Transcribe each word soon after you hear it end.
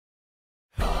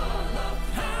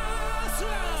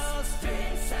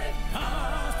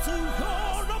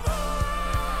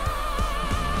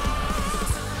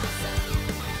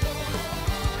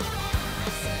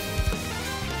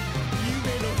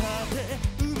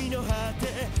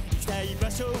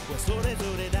それぞ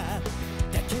れだ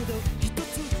だけど一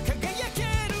つ輝け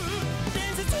る伝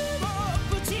説を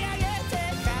ぶち上げて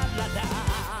からだ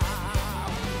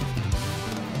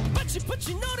パチパ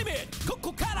チのリミットこ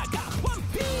こからがワン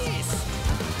ピース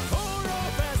All of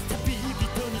us 旅人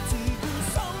に次ぐ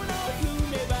その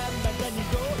夢はまだに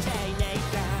ごちゃいない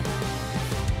か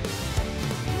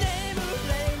眠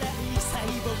れない細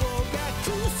胞がく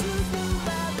すぶま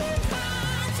で弾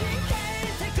け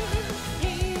てく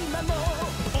今も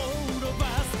All of us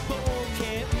冒険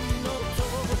の途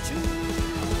中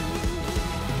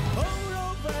All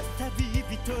of us 旅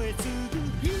人へ次ぐ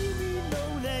意味の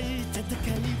ない戦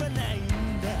いはないん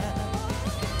だ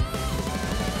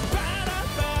バラ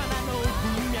バラの文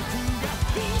脈が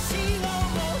意志を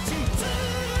持ちつ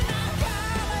なが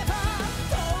れば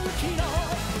時の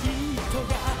糸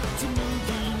が紡ぎ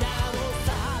直さ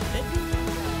れる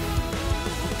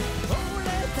俺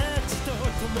たちと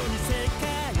共に世界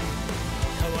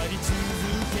変わり続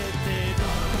けてる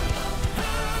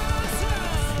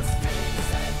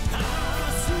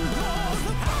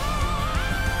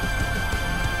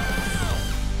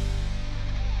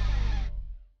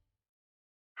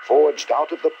Forged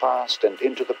out of the past and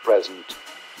into the present,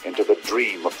 into the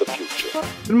dream of the future.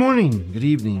 Good morning, good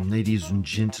evening, ladies and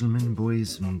gentlemen,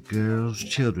 boys and girls,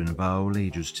 children of all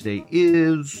ages. Today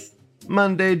is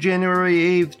Monday,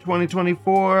 January 8th,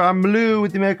 2024. I'm Blue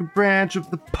with the American branch of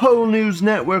the Pole News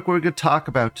Network. What we're going to talk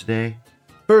about today.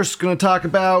 First, going to talk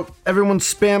about everyone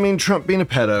spamming Trump being a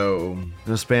pedo.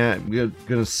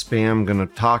 Gonna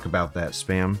talk about that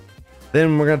spam.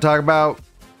 Then we're going to talk about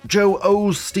Joe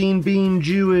Osteen being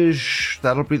Jewish.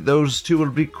 Those two will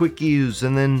be quickies.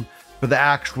 And then for the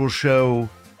actual show,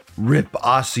 rip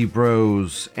Aussie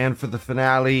bros. And for the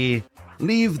finale,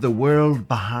 leave the world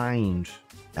behind.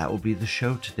 That will be the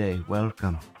show today.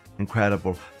 Welcome.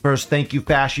 Incredible. First, thank you,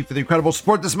 Fashy, for the incredible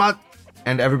support this month.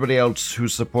 And everybody else who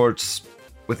supports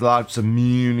with lots of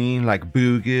muni, like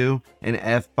Boogoo and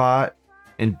Fbot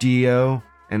and Dio.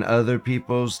 And other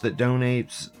peoples that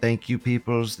donates. Thank you,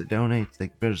 peoples that donate.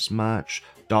 Thank you very much.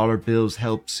 Dollar bills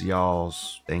helps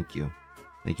y'alls. Thank you.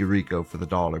 Thank you, Rico, for the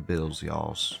dollar bills,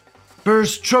 y'alls.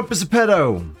 First, Trump is a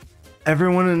pedo.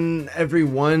 Every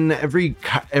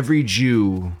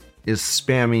Jew is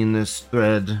spamming this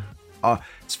thread.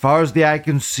 As far as the eye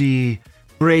can see,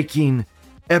 breaking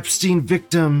Epstein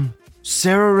victim.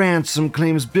 Sarah Ransom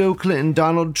claims Bill Clinton,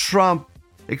 Donald Trump,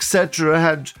 etc.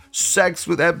 had sex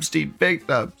with Epstein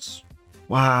victims.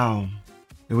 Wow.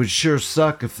 It would sure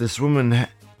suck if this woman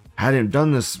hadn't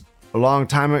done this a long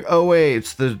time ago. Oh wait,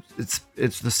 it's the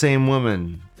same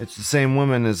woman. It's the same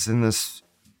woman as in this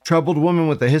troubled woman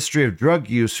with a history of drug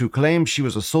use who claimed she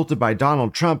was assaulted by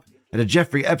Donald Trump at a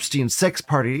Jeffrey Epstein sex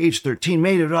party at age 13.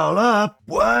 Made it all up.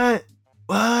 What?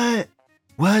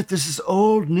 This is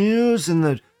old news and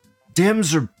the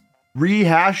Dems are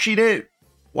rehashing it?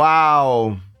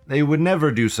 Wow, they would never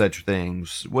do such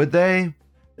things, would they?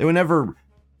 They would never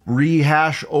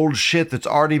rehash old shit that's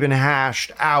already been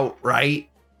hashed out, right?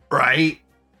 Right?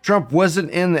 Trump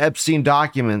wasn't in the Epstein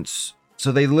documents,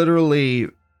 so they literally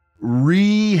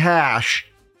rehash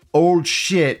old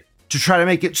shit to try to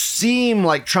make it seem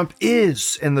like Trump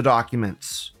is in the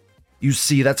documents. You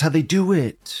see, that's how they do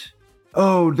it.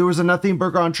 Oh, there was a nothing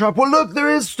burger on Trump. Well, look, there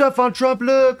is stuff on Trump.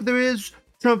 Look, there is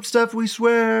Trump stuff, we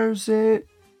swear, it.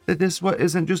 That this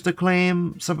isn't just a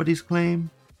claim, somebody's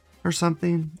claim or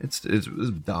something. It's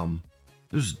dumb.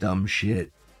 This is dumb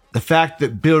shit. The fact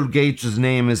that Bill Gates'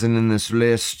 name isn't in this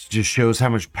list just shows how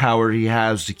much power he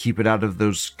has to keep it out of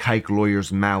those kike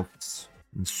lawyers' mouths.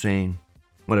 Insane.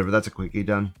 Whatever, that's a quickie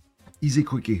done. Easy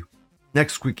quickie.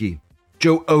 Next quickie.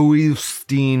 Joe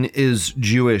Osteen is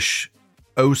Jewish.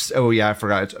 Oh yeah, I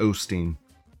forgot it's Osteen.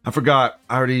 I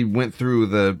already went through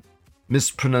the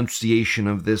mispronunciation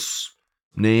of this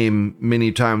name many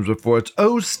times before. It's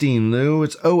Osteen, Lou.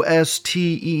 It's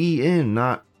Osteen,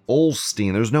 not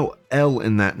Olstein. There's no L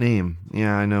in that name.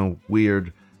 Yeah, I know.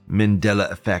 Weird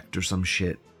Mandela effect or some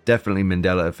shit. Definitely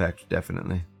Mandela effect,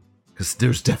 definitely. Because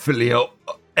there's definitely a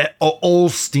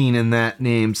Olstein in that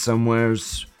name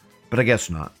somewheres. But I guess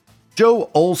not. Joe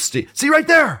Osteen. See right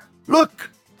there! Look!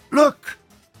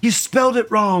 He spelled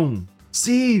it wrong.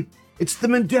 See? It's the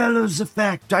Mandela's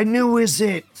effect. I knew it's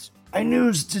it.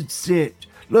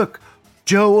 Look,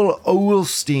 Joel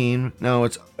Osteen. No,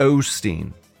 it's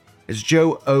Osteen. It's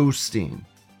Joe Osteen.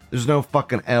 There's no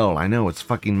fucking L. I know, it's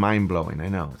fucking mind-blowing. I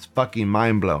know, it's fucking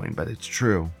mind-blowing, but it's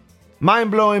true.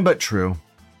 Mind-blowing, but true.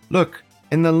 Look,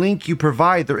 in the link you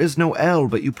provide, there is no L,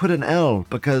 but you put an L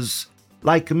because,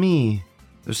 like me,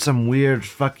 there's some weird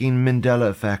fucking Mandela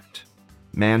effect.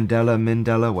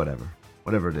 Mandela,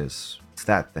 whatever it is. It's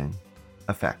that thing.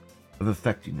 Effect. of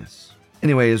effectiveness.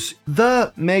 Anyways,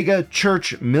 the mega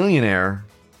church millionaire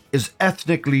is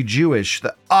ethnically Jewish.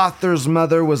 The author's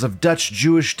mother was of Dutch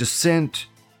Jewish descent,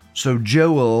 so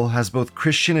Joel has both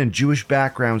Christian and Jewish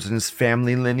backgrounds in his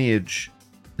family lineage.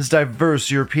 His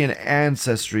diverse European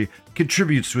ancestry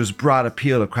contributes to his broad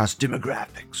appeal across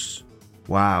demographics.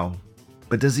 Wow.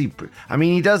 But does he... I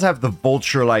mean, he does have the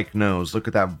vulture-like nose. Look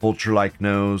at that vulture-like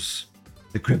nose.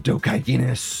 The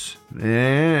crypto-kikiness.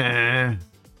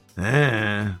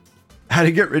 How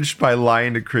to get rich by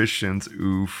lying to Christians.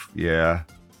 Oof. Yeah.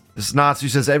 This Nazi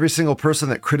says every single person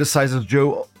that criticizes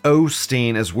Joe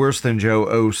Osteen is worse than Joe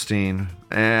Osteen.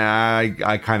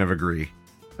 I kind of agree.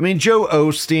 I mean, Joe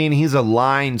Osteen, he's a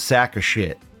lying sack of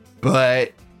shit.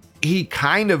 But he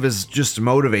kind of is just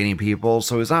motivating people,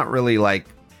 so he's not really like...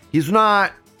 He's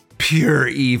not pure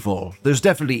evil. There's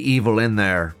definitely evil in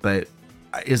there, but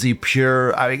is he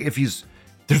pure? I mean, if he's...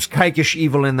 There's kikish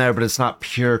evil in there, but it's not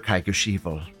pure kikish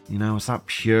evil. You know, it's not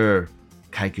pure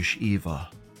kikish evil.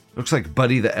 Looks like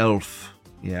Buddy the Elf.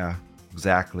 Yeah,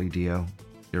 exactly, Dio.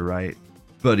 You're right.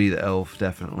 Buddy the Elf,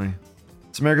 definitely.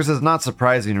 So America says, not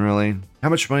surprising, really. How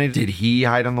much money did he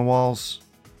hide on the walls?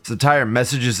 His entire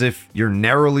message is if you're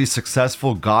narrowly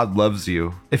successful, God loves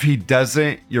you. If he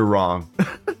doesn't, you're wrong.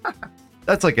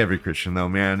 That's like every Christian, though,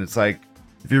 man. It's like,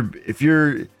 if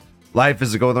your life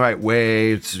isn't going the right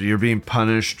way, you're being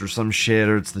punished or some shit,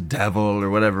 or it's the devil or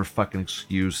whatever fucking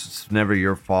excuse. It's never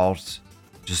your fault.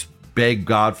 Just beg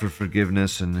God for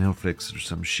forgiveness and he'll fix it or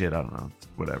some shit. I don't know.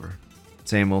 Whatever.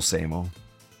 Same old, same old.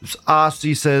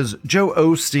 Aussie says, Joe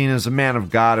Osteen is a man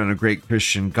of God and a great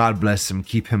Christian. God bless him.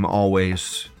 Keep him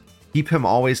always. Keep him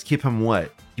always. Keep him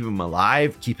what? Keep him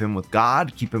alive? Keep him with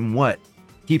God? Keep him what?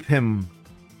 Keep him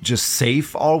just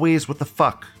safe always? What the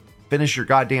fuck? Finish your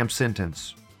goddamn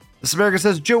sentence. This America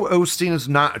says, Joe Osteen is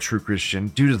not a true Christian.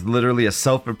 Dude is literally a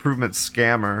self-improvement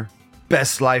scammer.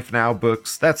 Best Life Now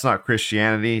books. That's not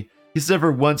Christianity. He's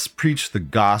never once preached the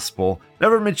gospel.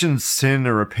 Never mentioned sin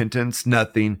or repentance.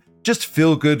 Nothing. Just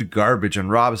feel-good garbage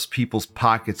and robs people's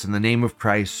pockets in the name of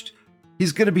Christ.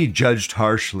 He's gonna be judged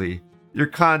harshly. Your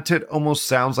content almost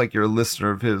sounds like you're a listener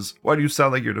of his. Why do you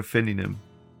sound like you're defending him?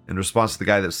 In response to the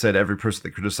guy that said every person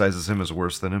that criticizes him is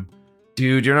worse than him.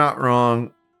 Dude, you're not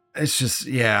wrong. It's just,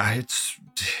 yeah, it's...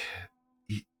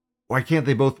 Why can't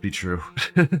they both be true?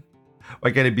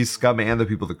 Why can't it be scum and the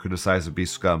people that criticize it be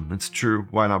scum? It's true.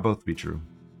 Why not both be true?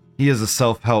 He is a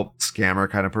self-help scammer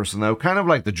kind of person, though. Kind of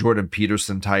like the Jordan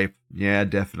Peterson type. Yeah,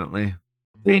 definitely.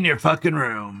 Clean your fucking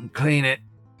room. Clean it.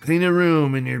 Clean a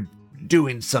room and you're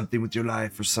doing something with your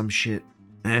life or some shit.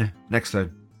 Next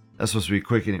time. That's supposed to be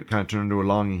quick and it kind of turned into a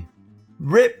longie.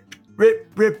 Rip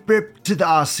to the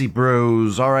Aussie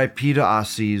bros. R.I.P. to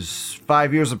Aussies.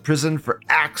 5 years of prison for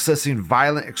accessing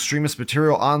violent extremist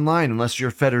material online unless you're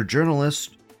a federal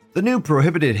journalist. The new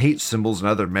Prohibited Hate Symbols and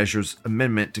Other Measures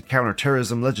Amendment to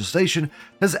Counterterrorism legislation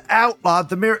has outlawed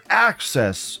the mere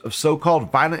access of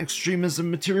so-called violent extremism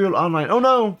material online. Oh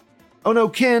no,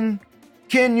 Ken,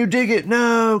 you dig it?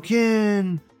 No,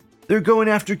 Ken, they're going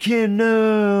after Ken,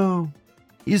 no.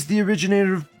 He's the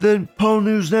originator of the Pole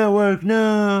News Network,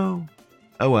 no.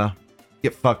 Oh well,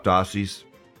 get fucked, Aussies.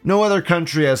 No other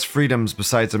country has freedoms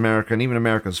besides America, and even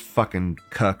America's fucking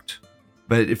cucked.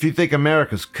 But if you think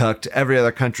America's cucked, every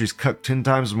other country's cucked 10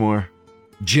 times more.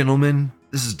 Gentlemen,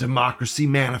 this is Democracy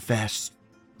Manifest.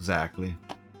 Exactly.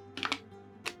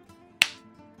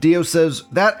 Dio says,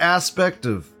 that aspect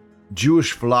of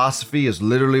Jewish philosophy is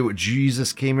literally what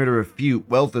Jesus came here to refute.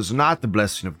 Wealth is not the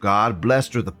blessing of God.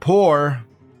 Blessed are the poor,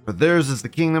 for theirs is the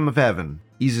kingdom of heaven.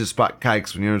 Easy to spot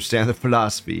kikes when you understand the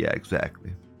philosophy. Yeah,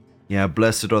 exactly. Yeah,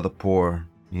 blessed are the poor.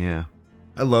 Yeah.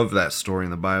 I love that story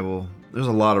in the Bible. There's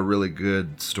a lot of really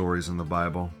good stories in the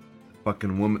Bible.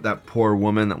 Fucking woman, that poor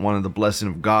woman that wanted the blessing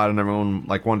of God and everyone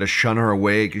like wanted to shun her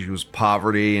away because she was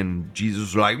poverty, and Jesus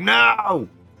was like, no!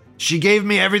 She gave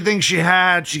me everything she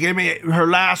had. She gave me her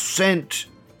last cent.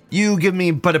 You give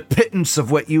me but a pittance of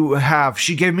what you have.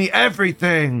 She gave me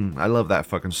everything. I love that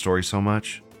fucking story so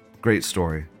much. Great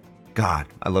story. God,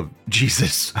 I love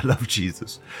Jesus. I love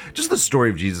Jesus. Just the story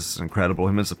of Jesus is incredible.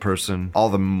 Him as a person, all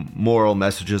the moral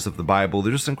messages of the Bible,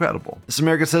 they're just incredible. This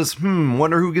America says,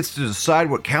 wonder who gets to decide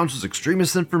what counts as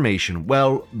extremist information.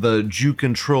 Well, the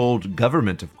Jew-controlled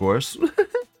government, of course.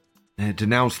 And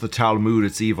denounce the Talmud,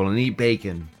 it's evil, and eat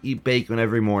bacon. Eat bacon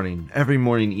every morning. Every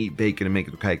morning eat bacon and make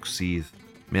the kike seethe.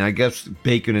 I mean, I guess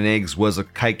bacon and eggs was a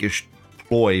kikish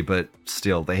ploy, but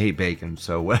still, they hate bacon,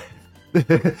 so...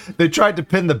 They tried to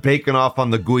pin the bacon off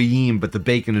on the goyim, but the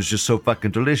bacon is just so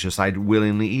fucking delicious, I'd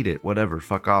willingly eat it. Whatever,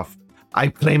 fuck off. I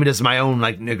claim it as my own,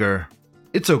 like nigger.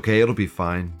 It's okay, it'll be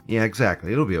fine. Yeah,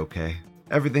 exactly, it'll be okay.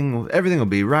 Everything will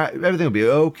be right. Everything will be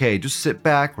okay. Just sit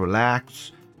back,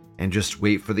 relax, and just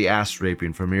wait for the ass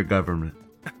raping from your government.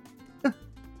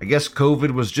 I guess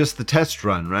COVID was just the test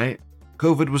run, right?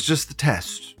 COVID was just the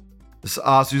test. This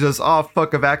Aussie says, oh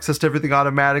fuck, I've accessed everything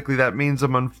automatically. That means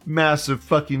I'm in massive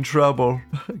fucking trouble.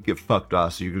 Get fucked,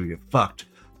 Aussie. You're gonna get fucked.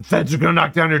 The feds are gonna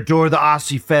knock down your door. The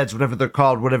Aussie feds, whatever they're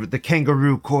called, whatever, the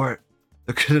kangaroo court.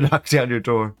 They're gonna knock down your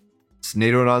door.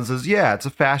 Snato Anon says, yeah, it's a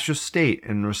fascist state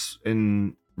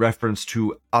in reference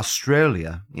to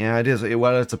Australia. Yeah, it is.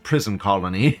 Well, it's a prison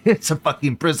colony. It's a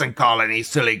fucking prison colony,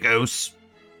 silly goose.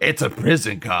 It's a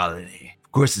prison colony.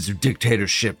 Of course, it's a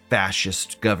dictatorship,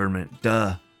 fascist government.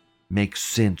 Duh. Makes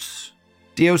sense.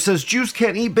 Dio says Jews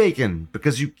can't eat bacon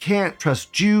because you can't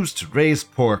trust Jews to raise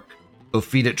pork. They'll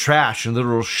feed it trash and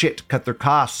literal shit to cut their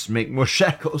costs, make more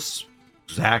shekels.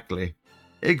 Exactly.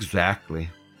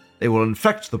 They will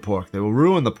infect the pork. They will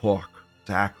ruin the pork.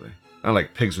 Exactly. Not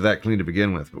like pigs are that clean to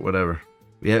begin with, but whatever.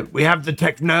 We have the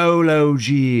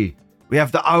technology. We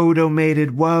have the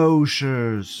automated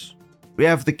washers. We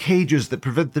have the cages that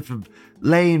prevent them from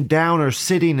laying down or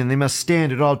sitting, and they must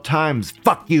stand at all times.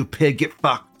 Fuck you, pig, get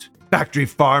fucked. Factory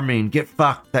farming, get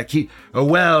fucked. Oh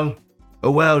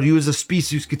well, you as a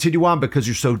species continue on because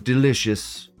you're so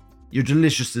delicious. Your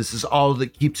deliciousness is all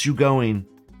that keeps you going.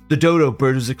 The dodo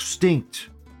bird is extinct.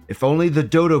 If only the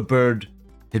dodo bird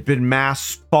had been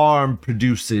mass farm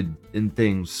produced in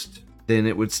things, then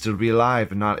it would still be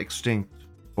alive and not extinct.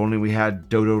 If only we had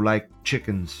dodo-like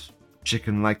chickens.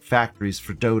 Chicken-like factories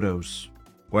for dodos,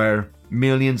 where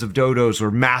millions of dodos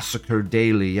are massacred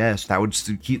daily. Yes, that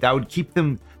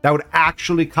would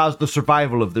actually cause the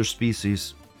survival of their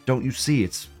species. Don't you see?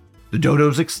 It's the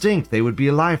dodo's extinct. They would be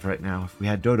alive right now if we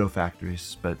had dodo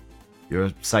factories, but you're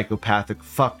a psychopathic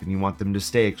fuck and you want them to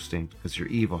stay extinct because you're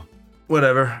evil.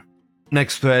 Whatever.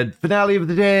 Next thread. Finale of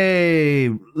the day.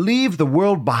 Leave the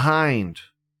world behind.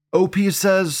 OP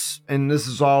says, and this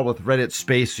is all with Reddit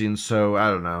spacing, so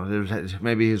I don't know.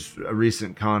 Maybe he's a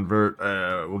recent convert.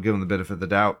 We'll give him the benefit of the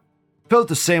doubt. Felt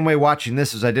the same way watching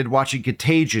this as I did watching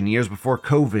Contagion years before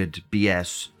COVID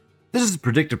BS. This is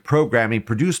predictive programming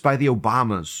produced by the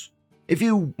Obamas. If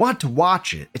you want to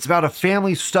watch it, it's about a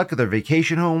family stuck at their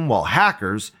vacation home while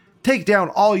hackers take down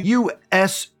all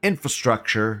U.S.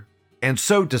 infrastructure and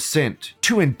sow dissent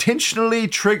to intentionally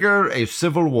trigger a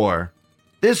civil war.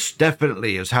 This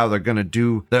definitely is how they're gonna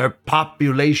do their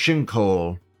population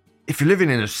goal. If you're living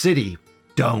in a city,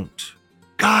 don't.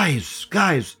 Guys,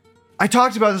 I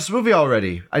talked about this movie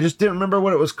already. I just didn't remember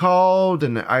what it was called,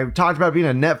 and I talked about being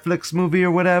a Netflix movie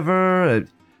or whatever.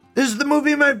 This is the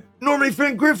movie my normally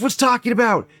friend Griff was talking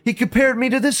about. He compared me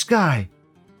to this guy.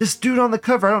 This dude on the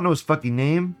cover, I don't know his fucking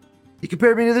name. He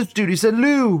compared me to this dude. He said,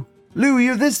 Lou,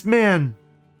 you're this man.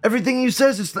 Everything he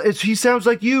says, he sounds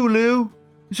like you, Lou.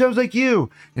 He sounds like you.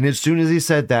 And as soon as he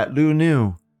said that, Lou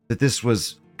knew that this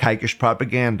was kikesh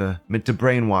propaganda meant to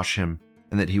brainwash him,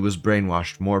 and that he was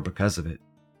brainwashed more because of it.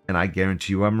 And I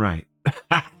guarantee you I'm right.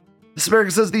 This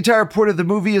American says the entire point of the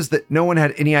movie is that no one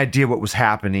had any idea what was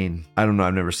happening. I don't know,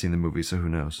 I've never seen the movie, so who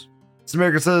knows. This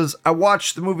American says, I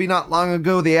watched the movie not long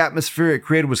ago. The atmosphere it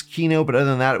created was keynote, but other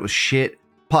than that, it was shit.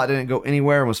 Plot didn't go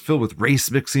anywhere and was filled with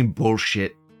race mixing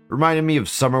bullshit. Reminded me of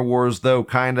Summer Wars, though,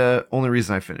 kinda. Only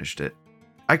reason I finished it.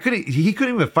 He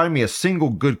couldn't even find me a single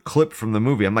good clip from the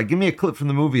movie. I'm like, give me a clip from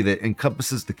the movie that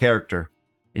encompasses the character.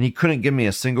 And he couldn't give me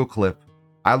a single clip.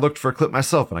 I looked for a clip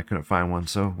myself and I couldn't find one,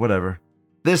 so whatever.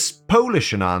 This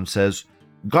Polish Anon says,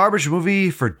 garbage movie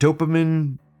for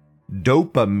dopamine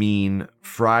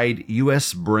fried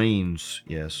US brains.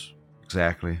 Yes,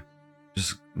 exactly.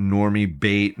 Just normie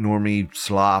bait, normie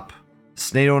slop.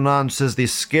 Snato Anon says they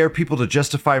scare people to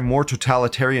justify more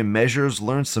totalitarian measures,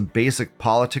 learn some basic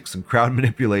politics and crowd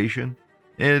manipulation.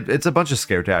 It's a bunch of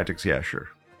scare tactics, yeah, sure.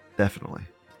 Definitely.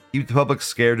 Keep the public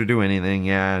scared to do anything,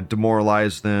 yeah.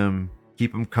 Demoralize them,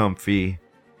 keep them comfy.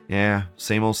 Yeah,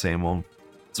 same old, same old.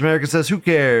 This American says, who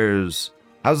cares?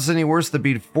 How's this any worse than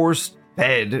being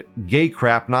force-fed gay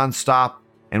crap nonstop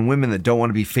and women that don't want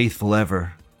to be faithful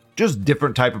ever? Just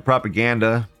different type of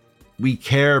propaganda. We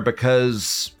care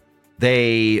because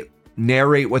they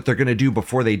narrate what they're going to do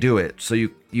before they do it. So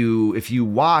if you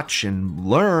watch and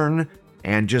learn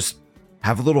and just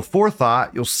have a little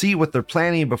forethought, you'll see what they're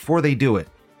planning before they do it.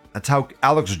 That's how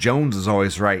Alex Jones is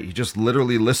always right. He just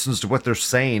literally listens to what they're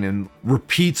saying and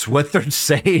repeats what they're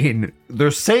saying. They're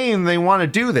saying they want to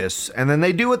do this, and then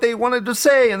they do what they wanted to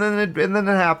say, and then it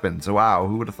happens. Wow,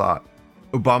 who would have thought?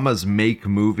 Obama's Make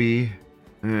movie.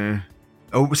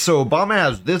 Oh, so Obama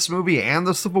has this movie and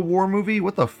the Civil War movie?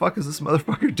 What the fuck is this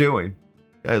motherfucker doing?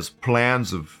 He has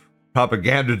plans of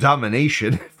propaganda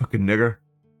domination. Fucking nigger.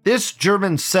 This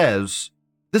German says,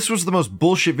 This was the most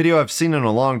bullshit video I've seen in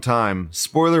a long time.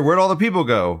 Spoiler, where'd all the people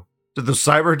go? Did the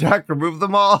cyber attack remove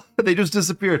them all? They just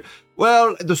disappeared.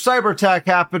 Well, the cyber attack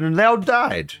happened and they all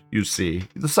died, you see.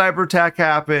 The cyber attack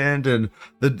happened and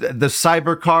the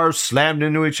cyber cars slammed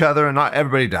into each other and not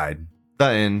everybody died. The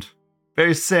end.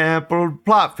 Very simple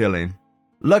plot filling.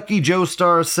 Lucky Joe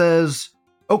Star says,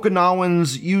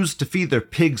 Okinawans used to feed their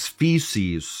pigs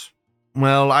feces.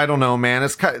 Well, I don't know, man.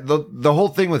 It's kind of, the whole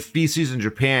thing with feces in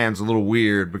Japan's a little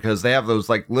weird because they have those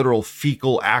like literal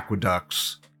fecal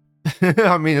aqueducts.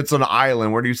 I mean, it's an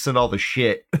island. Where do you send all the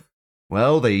shit?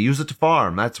 Well, they use it to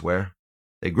farm. That's where.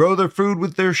 They grow their food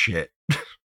with their shit.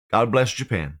 God bless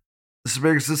Japan. This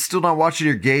America says, still not watching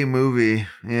your gay movie.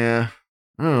 Yeah.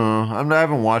 I don't know. I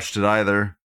haven't watched it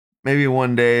either. Maybe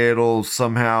one day it'll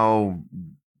somehow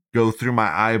go through my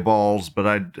eyeballs, but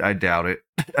I doubt it.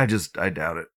 I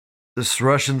doubt it. This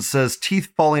Russian says,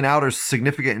 teeth falling out are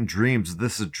significant in dreams. Is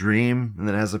this a dream? And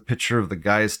then it has a picture of the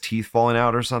guy's teeth falling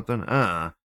out or something.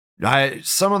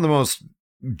 Some of the most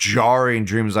jarring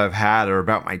dreams I've had are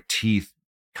about my teeth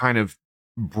kind of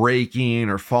breaking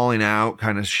or falling out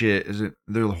kind of shit.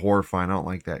 They're horrifying. I don't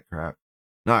like that crap.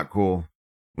 Not cool.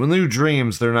 When new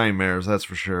dreams, they're nightmares, that's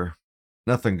for sure.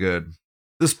 Nothing good.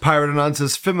 This Pirate Anon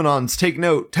says, Feminons, take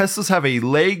note. Teslas have a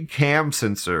leg cam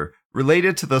sensor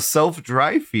related to the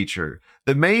self-drive feature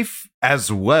that may as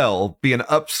well be an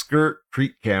upskirt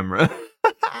creep camera.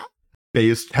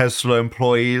 Based Tesla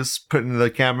employees putting the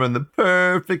camera in the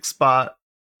perfect spot.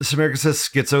 This America says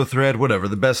schizo thread, whatever.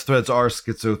 The best threads are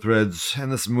schizo threads, and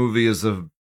this movie is a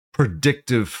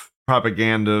predictive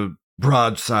propaganda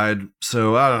broadside.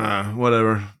 So I don't know,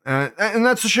 whatever. And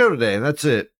that's the show today. That's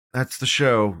it. That's the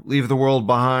show. Leave the world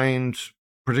behind.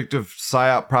 Predictive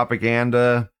psyop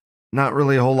propaganda. Not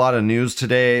really a whole lot of news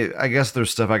today. I guess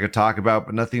there's stuff I could talk about,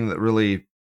 but nothing that really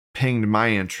pinged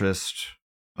my interest.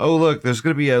 Oh, look, there's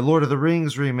going to be a Lord of the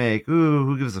Rings remake. Ooh,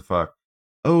 who gives a fuck?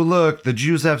 Oh, look, the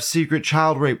Jews have secret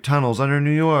child rape tunnels under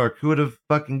New York. Who would have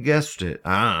fucking guessed it?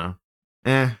 I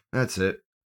don't know. That's it.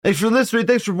 Thanks for listening.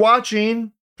 Thanks for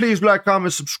watching. Please like,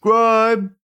 comment,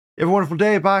 subscribe. Have a wonderful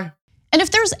day. Bye. And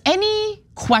if there's any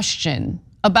question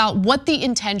about what the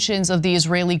intentions of the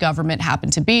Israeli government happen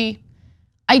to be,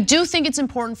 I do think it's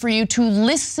important for you to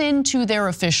listen to their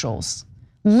officials.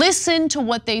 Listen to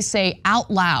what they say out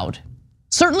loud,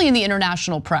 certainly in the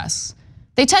international press.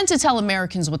 They tend to tell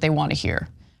Americans what they want to hear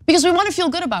because we want to feel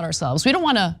good about ourselves. We don't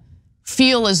want to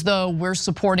feel as though we're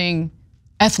supporting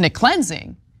ethnic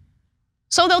cleansing.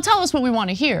 So they'll tell us what we want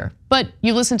to hear. But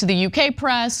you listen to the UK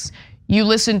press, you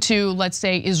listen to, let's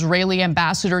say, Israeli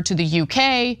ambassador to the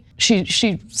UK.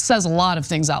 She says a lot of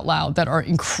things out loud that are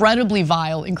incredibly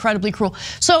vile, incredibly cruel.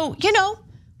 So,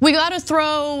 we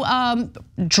gotta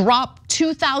drop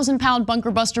 2,000-pound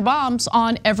bunker buster bombs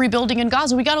on every building in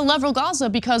Gaza. We gotta level Gaza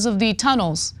because of the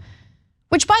tunnels.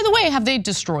 Which, by the way, have they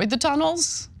destroyed the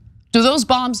tunnels? Do those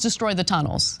bombs destroy the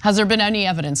tunnels? Has there been any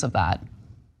evidence of that?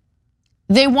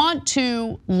 They want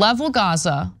to level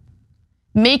Gaza,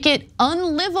 make it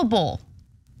unlivable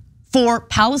for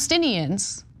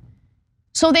Palestinians,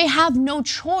 so they have no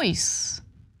choice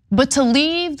but to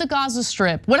leave the Gaza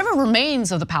Strip, whatever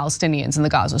remains of the Palestinians in the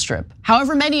Gaza Strip,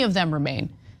 however many of them remain,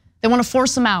 they want to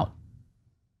force them out.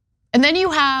 And then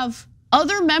you have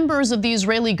other members of the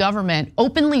Israeli government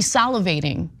openly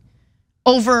salivating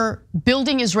over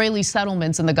building Israeli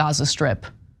settlements in the Gaza Strip.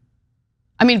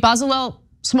 I mean, Bezalel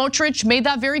Smotrich made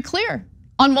that very clear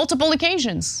on multiple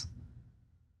occasions.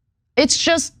 It's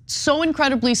just so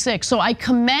incredibly sick. So I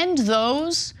commend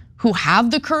those who have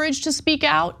the courage to speak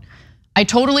out. I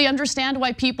totally understand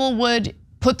why people would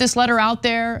put this letter out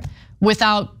there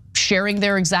without sharing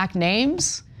their exact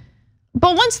names.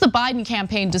 But once the Biden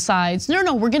campaign decides,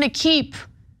 no, we're gonna keep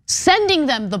sending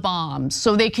them the bombs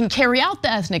so they can carry out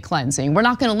the ethnic cleansing, we're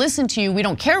not gonna listen to you, we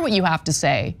don't care what you have to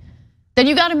say, then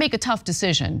you gotta make a tough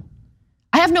decision.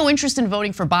 I have no interest in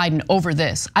voting for Biden over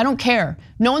this. I don't care.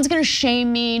 No one's gonna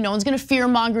shame me, no one's gonna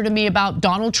fearmonger to me about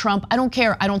Donald Trump. I don't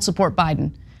care, I don't support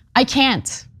Biden. I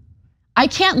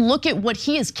can't look at what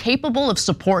he is capable of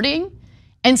supporting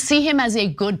and see him as a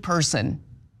good person,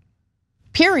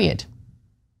 period.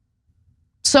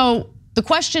 So the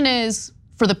question is,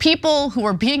 for the people who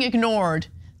are being ignored,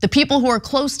 the people who are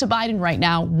close to Biden right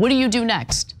now, what do you do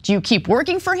next? Do you keep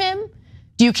working for him?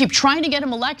 Do you keep trying to get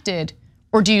him elected?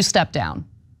 Or do you step down?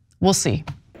 We'll see.